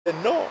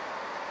No.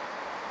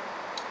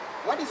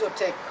 What is your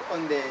take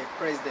on the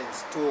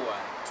president's tour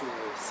to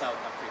South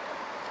Africa?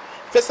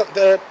 First,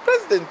 the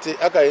President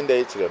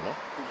Hakainde Hichilema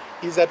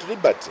is at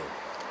liberty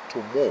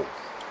to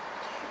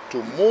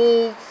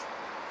move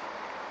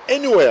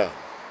anywhere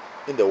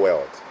in the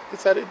world. He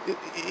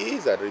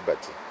is at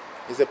liberty.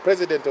 He's the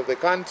president of the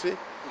country.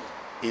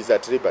 He's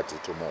at liberty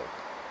to move.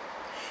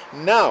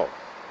 Now,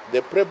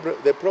 the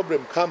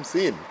problem comes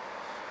in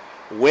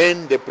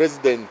when the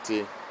president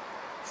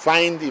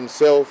finds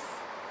himself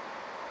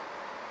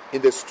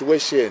in the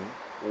situation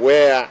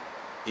where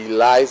he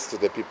lies to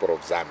the people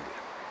of Zambia.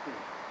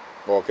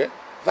 Okay?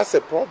 That's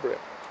a problem.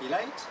 He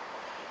lied?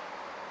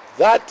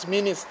 That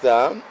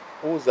minister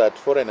who's at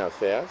Foreign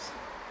Affairs,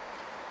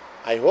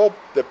 I hope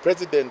the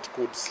president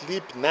could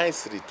sleep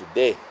nicely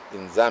today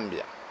in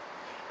Zambia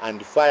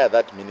and fire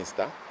that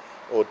minister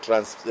or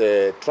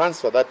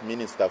transfer that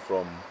minister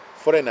from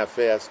Foreign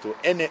Affairs to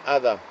any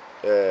other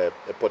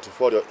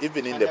portfolio,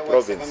 even in the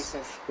province.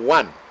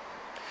 One,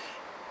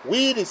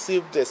 we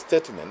received a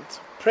statement,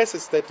 press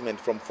statement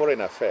from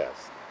Foreign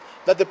Affairs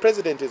that the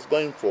president is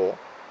going for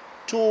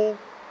 2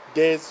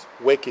 days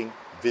working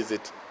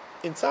visit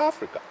in South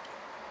Africa.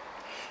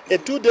 A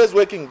 2 days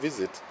working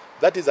visit,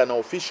 that is an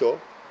official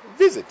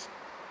visit.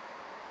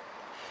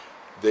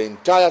 The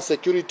entire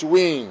security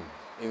wing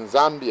in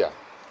Zambia,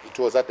 it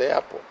was at the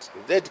airport,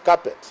 red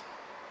carpet.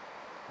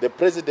 The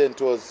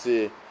president was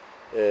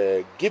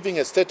giving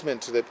a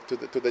statement to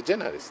the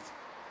journalist.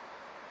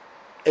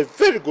 A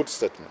very good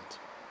statement.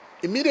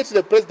 Immediately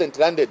the president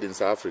landed in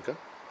South Africa.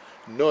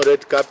 No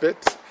red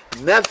carpet,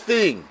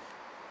 nothing.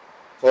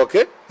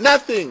 Okay?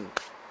 Nothing.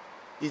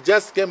 He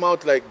just came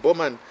out like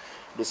Bowman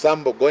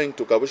Lusambo going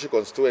to Kabushi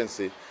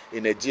constituency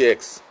in a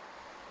GX.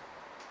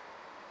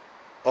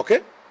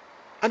 Okay?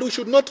 And we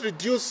should not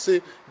reduce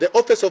the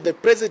office of the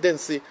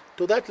presidency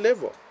to that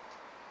level.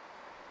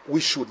 We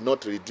should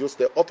not reduce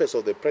the office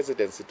of the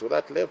presidency to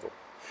that level.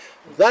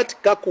 That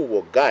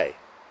Kakuwo guy,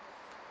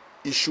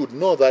 he should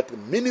know that the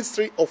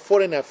Ministry of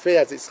Foreign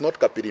Affairs is not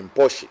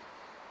Kapirimposhi.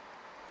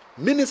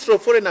 Ministry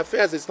of Foreign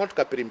Affairs is not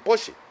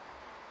Kapirimposhi.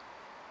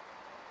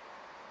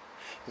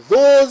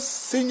 Those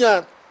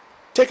senior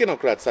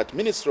technocrats at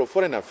Ministry of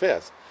Foreign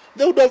Affairs,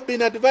 they would have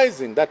been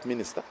advising that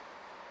minister.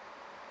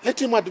 Let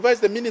him advise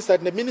the minister,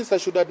 and the minister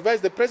should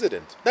advise the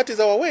president. That is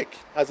our work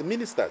as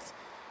ministers.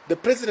 The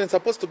president is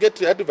supposed to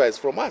get advice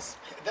from us.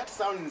 That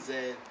sounds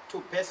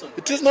too personal.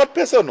 It is not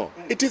personal.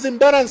 It is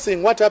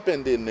embarrassing what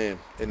happened in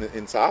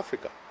South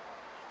Africa,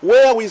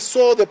 where we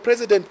saw the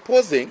president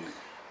posing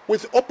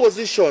with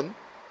opposition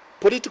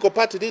political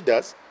party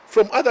leaders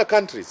from other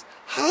countries.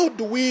 How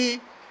do we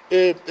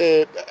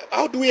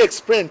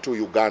explain to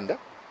Uganda?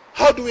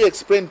 How do we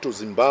explain to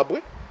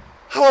Zimbabwe?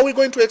 How are we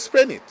going to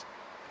explain it?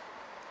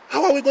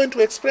 How are we going to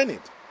explain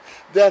it?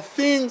 There are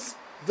things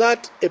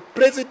that a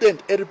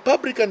president, a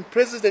Republican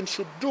president,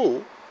 should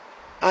do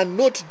and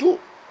not do.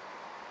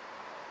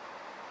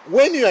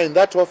 When you are in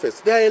that office,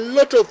 there are a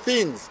lot of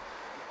things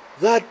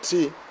that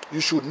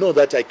you should know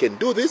that I can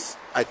do this,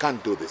 I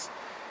can't do this.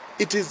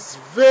 It is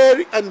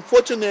very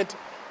unfortunate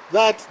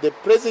that the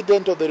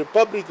president of the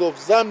Republic of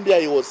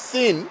Zambia was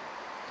seen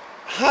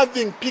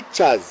having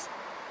pictures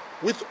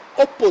with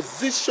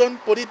opposition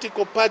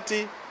political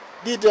party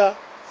leader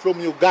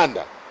from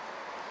Uganda.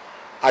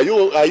 Are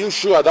you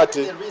sure that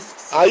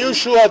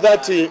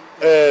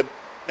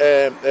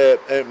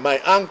my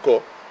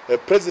uncle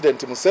President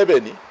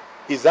Museveni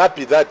is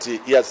happy that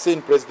he has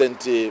seen President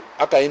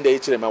Hakainde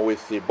Hichilema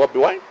with Bobby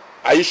Wine?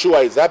 Are you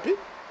sure he's happy?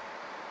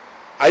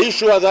 Are you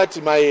sure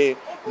that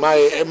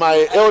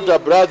my elder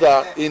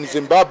brother in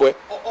Zimbabwe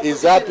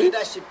is happy?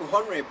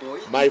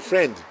 My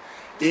friend,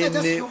 in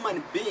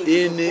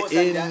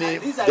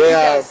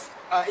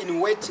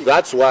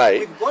that's why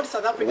we've got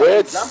South Africa, for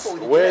example,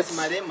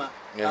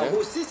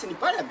 who sits in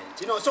parliament.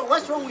 You know, so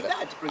what's wrong with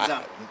that, for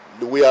example?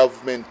 We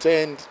have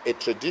maintained a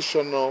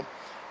traditional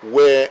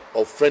way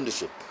of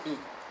friendship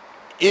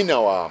in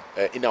our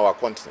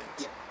continent.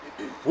 Yeah.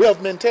 We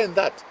have maintained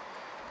that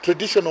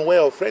traditional way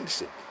of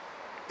friendship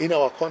in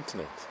our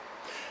continent.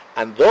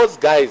 And those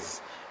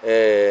guys,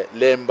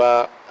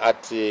 Lemba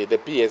at the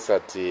PS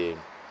at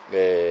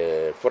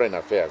Foreign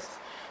Affairs,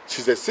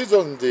 she's a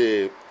seasoned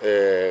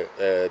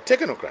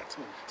technocrat,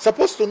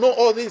 supposed to know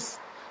all this,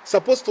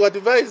 supposed to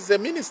advise the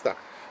minister,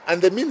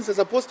 and the minister is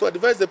supposed to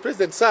advise the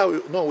president,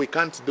 sir, no, we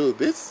can't do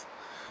this,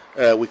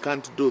 we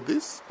can't do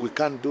this, we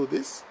can't do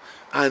this.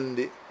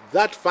 And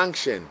that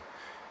function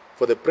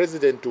for the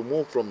president to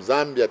move from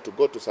Zambia to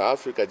go to South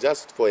Africa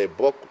just for a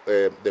book,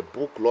 the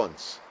book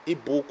launch,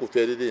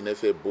 JELITA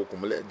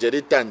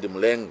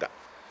Mulenga,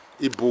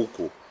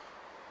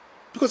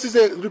 because he's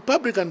a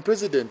Republican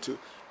president.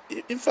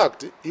 In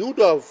fact, he would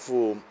have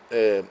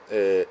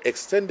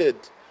extended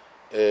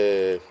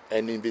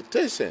an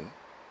invitation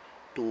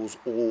to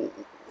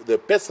the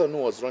person who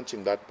was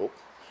launching that book.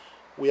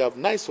 We have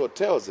nice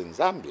hotels in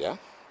Zambia.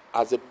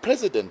 As a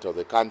president of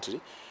the country,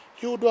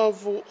 he would have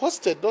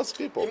hosted those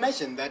people. You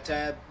mentioned that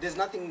there's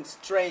nothing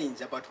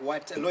strange about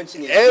what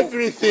launching a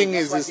everything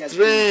is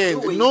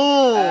strange.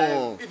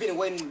 No. Even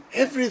when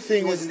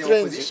everything he was is in the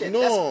strange. opposition, No.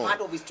 that's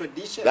part of his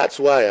tradition. That's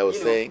why I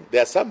was saying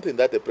there's something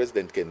that the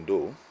president can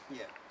do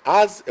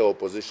as an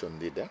opposition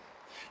leader.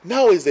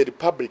 Now he's a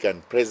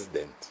Republican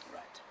president.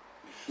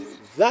 Right.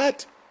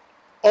 That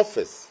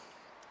office,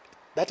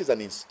 that is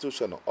an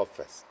institutional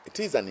office. It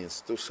is an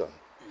institution.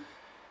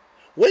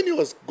 When he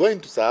was going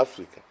to South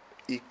Africa,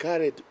 he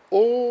carried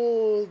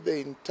all the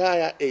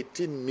entire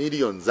 18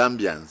 million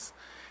Zambians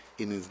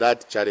in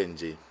that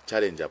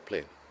Challenger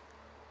plane.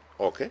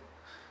 Okay?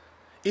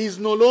 He's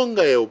no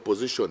longer an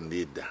opposition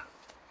leader.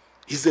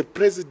 He's a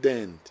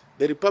president,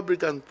 the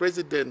Republican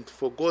president,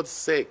 for God's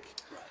sake.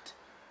 Right.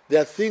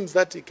 There are things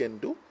that he can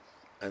do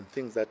and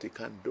things that he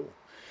can't do.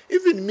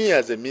 Even me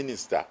as a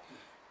minister,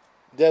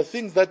 there are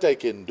things that I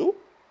can do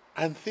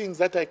and things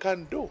that I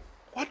can't do.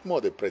 What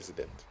more the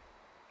president?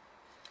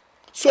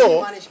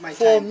 So,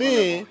 for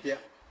me,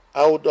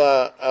 I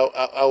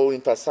will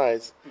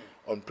emphasize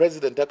on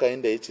President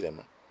Hakainde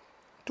Hichilema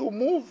to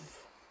move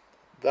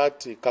that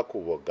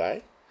Kakubo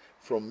guy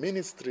from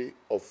Ministry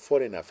of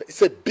Foreign Affairs.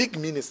 It's a big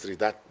ministry.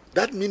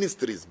 That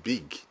ministry is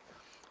big.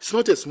 It's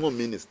not a small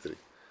ministry.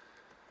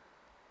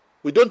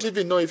 We don't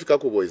even know if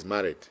Kakubo is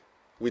married.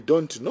 We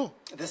don't know.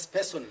 This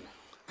person.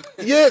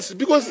 Yes,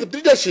 because the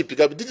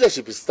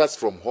leadership starts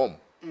from home.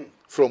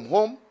 From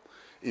home,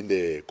 in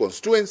the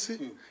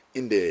constituency,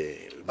 in the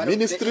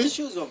ministry. The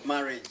issues of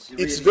marriage,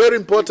 really, it's very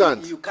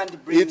important. You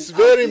can't bring it's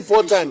very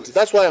important. Issues.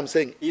 That's why I'm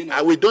saying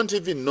we don't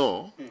even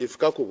know if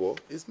Kakubo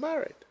is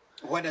married.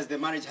 What does the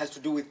marriage has to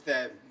do with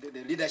the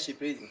leadership,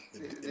 really?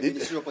 The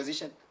ministerial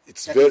position?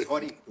 It's very.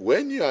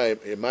 When you are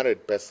a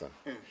married person,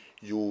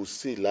 you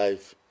see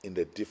life in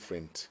a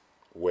different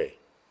way.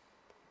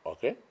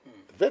 Okay,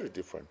 very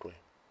different way.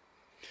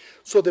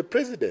 So the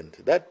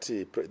president,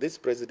 this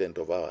president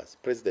of ours,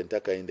 President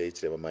Hakainde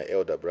Hichilema, my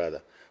elder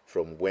brother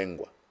from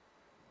Wengwa,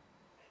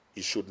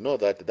 he should know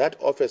that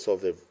office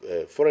of the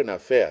foreign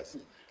affairs,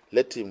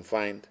 let him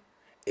find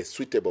a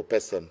suitable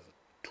person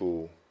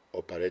to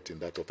operate in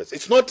that office.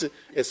 It's not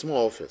a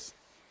small office.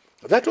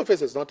 That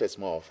office is not a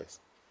small office.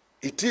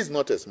 It is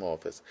not a small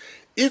office.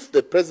 If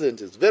the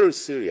president is very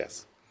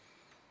serious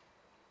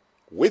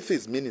with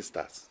his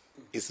ministers,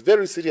 is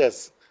very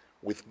serious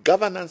with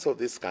governance of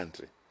this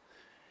country,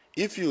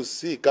 if you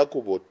see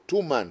Kakubo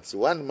 2 months,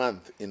 1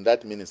 month in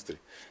that ministry,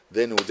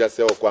 then we'll just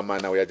say, oh,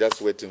 Kwamana, we are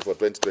just waiting for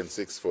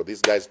 2026 for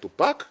these guys to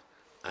pack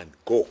and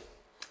go.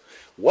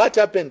 What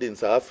happened in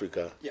South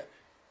Africa?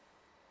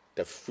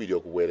 The video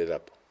wear it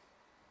up.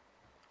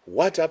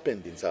 What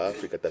happened in South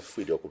Africa? The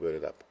video wear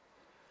it up.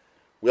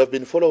 We have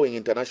been following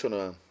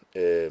international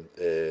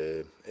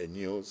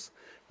news.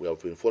 We have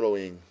been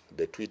following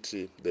the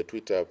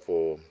Twitter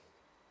for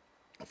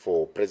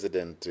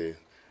President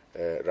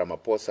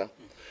Ramaphosa.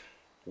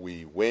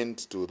 We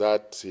went to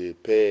that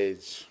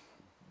page,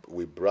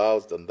 we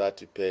browsed on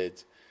that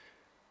page.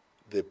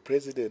 The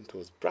president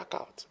was back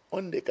out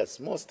on like a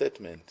small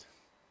statement,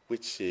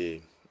 which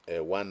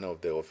one of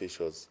the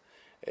officials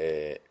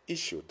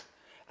issued.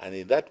 And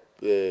in that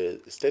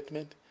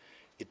statement,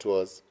 it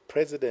was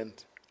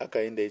President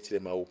Hakainde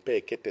Hichilema will pay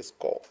a Kete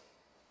score.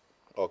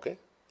 Okay?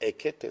 A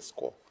Kete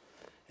score.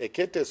 A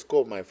Kete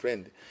score, my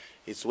friend,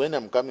 is when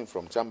I'm coming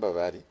from Chamba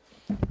Valley,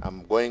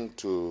 I'm going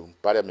to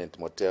Parliament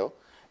Motel.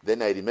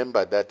 Then I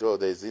remember that, oh,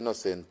 there's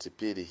Innocent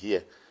Piri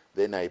here.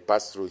 Then I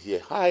pass through here.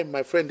 Hi,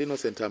 my friend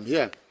Innocent, I'm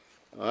here.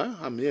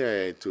 I'm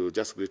here to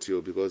just greet you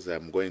because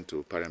I'm going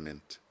to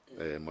Parliament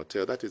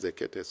Motel. That is a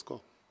Kete score.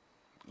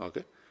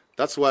 Okay?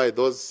 That's why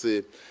those,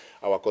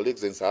 our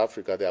colleagues in South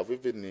Africa, they have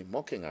even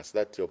mocking us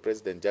that your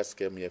president just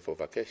came here for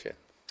vacation.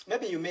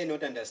 Maybe you may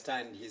not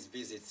understand his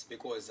visits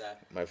because,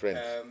 my friend,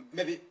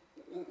 maybe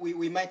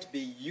we might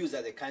be used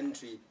as a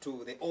country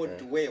to the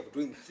old way of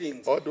doing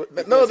things.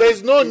 No, there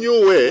is no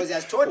new way. Because he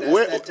has told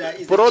us that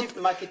he's the chief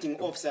marketing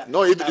officer.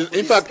 No,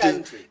 in fact,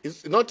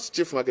 it's not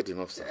chief marketing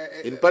officer.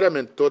 In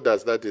Parliament, told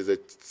us that he's a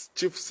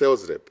chief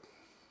sales rep.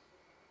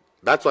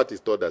 That's what he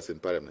told us in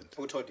Parliament.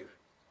 Who told you?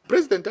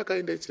 President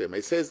Hakainde Hichilema.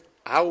 He says,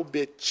 I will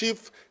be a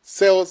chief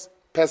sales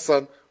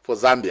person for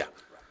Zambia. Right.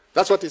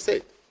 That's what he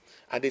said.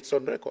 And it's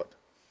on record.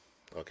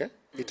 Okay?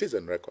 It is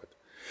on record.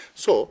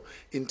 So,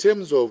 in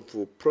terms of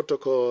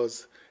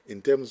protocols,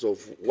 in terms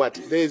of what,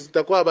 there is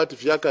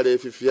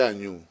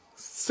new,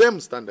 same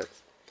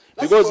standards.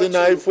 Because in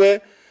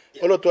Ifwe,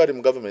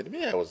 government,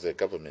 me, I was a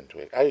government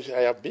worker.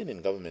 I have been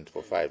in government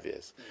for 5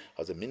 years.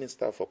 I was a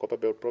minister for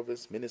Copperbelt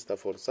Province, minister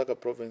for Lusaka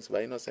Province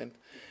by Innocent.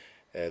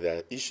 There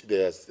are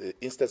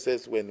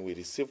instances when we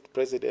received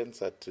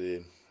presidents at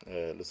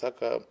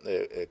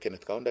Lusaka,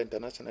 Kenneth Kaunda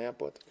International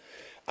Airport.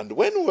 And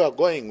when we were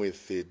going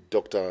with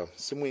Dr.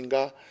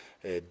 Simwinga,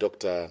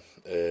 Dr.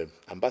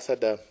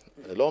 Ambassador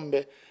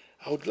Lombe,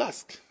 I would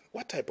ask,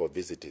 what type of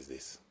visit is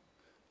this?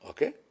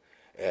 Okay?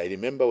 I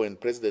remember when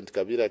President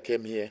Kabila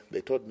came here,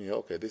 they told me,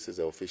 okay, this is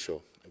an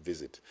official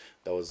visit.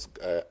 That was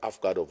half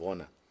guard of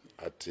honor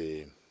at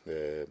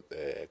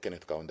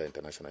Kenneth Kaunda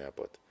International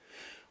Airport.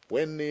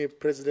 When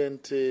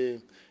President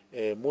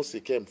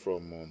Musi came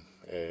from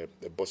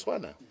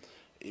Botswana,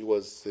 he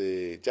was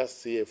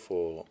just here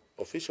for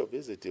official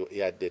visit. He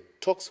had the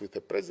talks with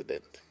the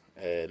president,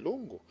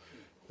 Lungu.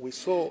 We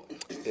saw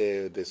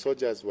the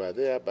soldiers were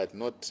there, but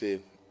not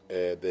the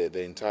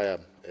entire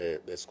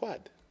the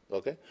squad.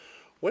 Okay,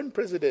 when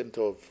President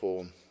of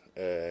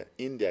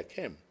India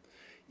came,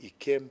 he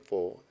came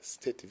for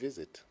state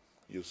visit.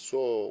 You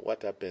saw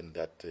what happened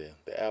at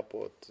the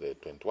airport,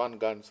 21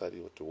 guns,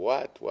 to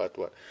what.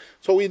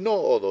 So we know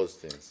all those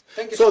things.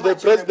 Thank you so so the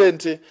much,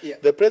 president, yeah.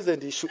 the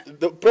president,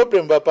 the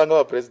problem with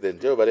Pangaba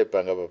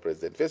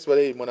president, first of all,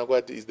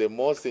 Monagwat is the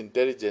most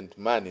intelligent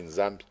man in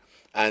Zambia,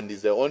 and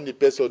is the only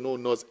person who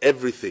knows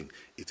everything.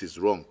 It is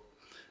wrong.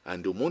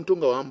 And umuntu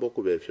nga wambo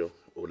kubefyo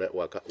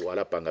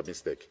wala panga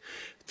mistake.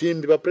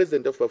 Timbi ba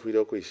president of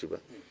Afrika kuishiba.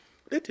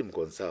 Let him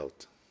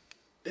consult.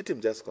 Let him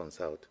just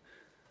consult.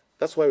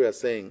 That's why we are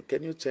saying,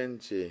 can you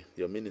change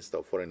your Minister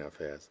of Foreign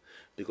Affairs?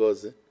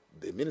 Because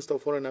the Minister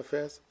of Foreign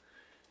Affairs,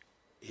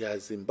 he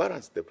has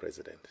embarrassed the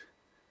president.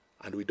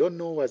 And we don't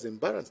know who has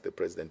embarrassed the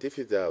president. If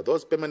there are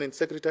those permanent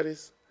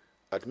secretaries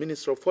at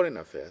Ministry of Foreign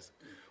Affairs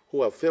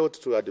who have failed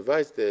to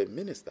advise the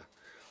minister,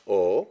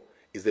 or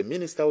is the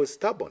minister who is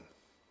stubborn,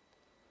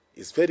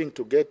 is failing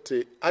to get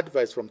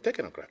advice from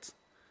technocrats.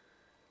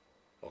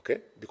 Okay?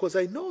 Because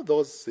I know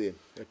those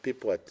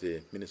people at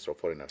the Ministry of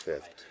Foreign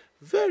Affairs. Right.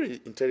 Very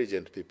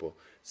intelligent people,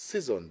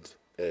 seasoned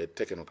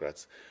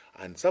technocrats.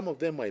 And some of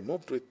them, I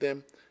moved with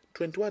them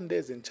 21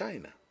 days in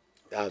China.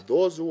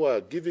 Those who are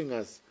giving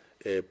us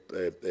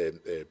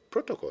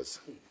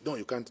protocols. No,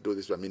 you can't do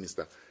this to a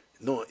minister.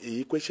 No,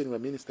 you question a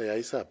minister,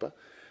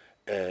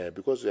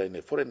 because you are in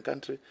a foreign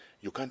country,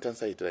 you can't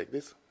answer it like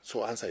this.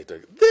 So answer it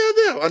like this. They're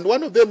there. And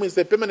one of them is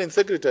the permanent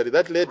secretary,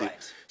 that lady.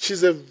 Right.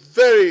 She's a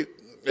very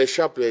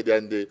sharp lady,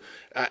 and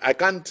I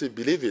can't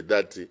believe it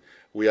that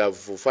we have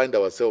find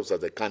ourselves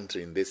as a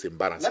country in this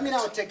embarrassment. Let me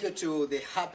now take you to the